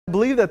I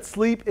believe that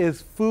sleep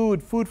is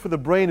food for the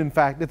brain. In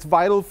fact, it's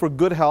vital for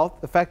good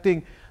health,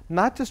 affecting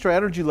not just our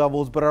energy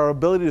levels, but our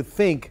ability to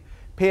think,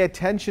 pay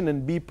attention,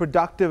 and be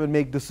productive and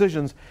make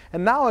decisions.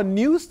 And now a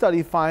new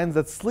study finds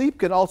that sleep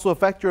can also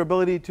affect your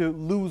ability to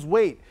lose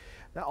weight.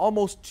 Now,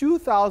 almost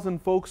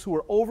 2,000 folks who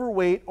were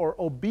overweight or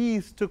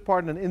obese took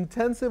part in an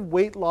intensive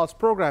weight loss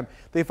program.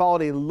 They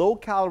followed a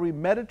low-calorie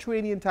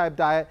Mediterranean-type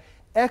diet,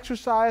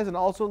 exercised, and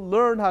also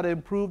learned how to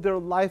improve their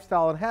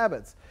lifestyle and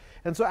habits.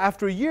 And so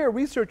after a year,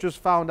 researchers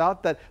found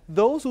out that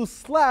those who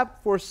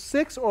slept for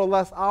 6 or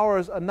less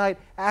hours a night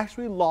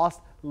actually lost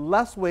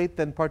less weight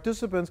than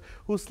participants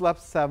who slept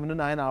 7 to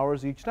 9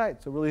 hours each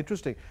night. So really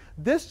interesting.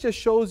 This just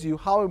shows you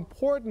how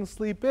important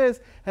sleep is,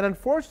 and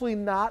unfortunately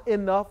not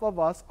enough of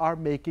us are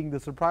making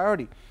this a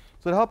priority.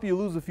 So to help you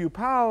lose a few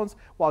pounds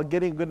while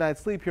getting a good night's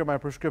sleep, here are my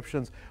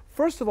prescriptions.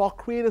 First of all,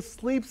 create a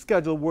sleep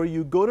schedule where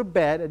you go to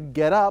bed and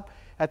get up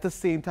at the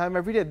same time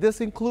every day.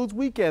 This includes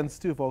weekends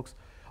too, folks.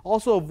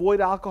 Also,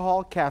 avoid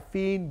alcohol,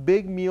 caffeine,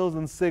 big meals,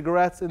 and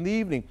cigarettes in the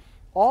evening.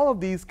 All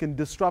of these can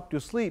disrupt your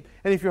sleep.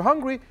 And if you're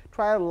hungry,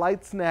 try a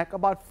light snack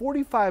about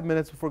 45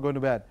 minutes before going to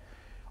bed.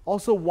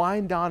 Also,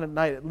 wind down at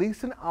night at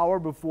least an hour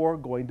before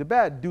going to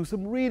bed. Do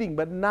some reading,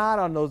 but not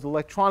on those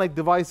electronic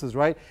devices,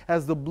 right?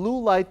 As the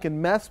blue light can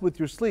mess with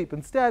your sleep.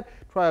 Instead,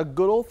 try a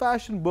good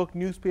old-fashioned book,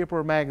 newspaper,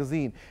 or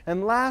magazine.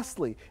 And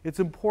lastly, it's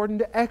important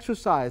to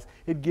exercise.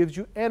 It gives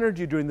you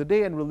energy during the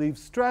day and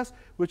relieves stress,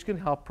 which can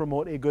help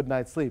promote a good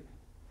night's sleep.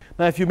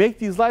 Now, if you make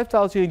these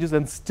lifestyle changes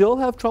and still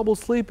have trouble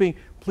sleeping,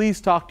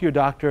 please talk to your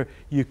doctor.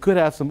 You could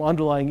have some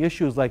underlying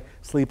issues like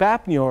sleep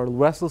apnea or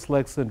restless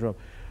leg syndrome.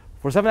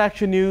 For 7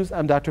 Action News,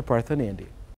 I'm Dr. Partha Nandi.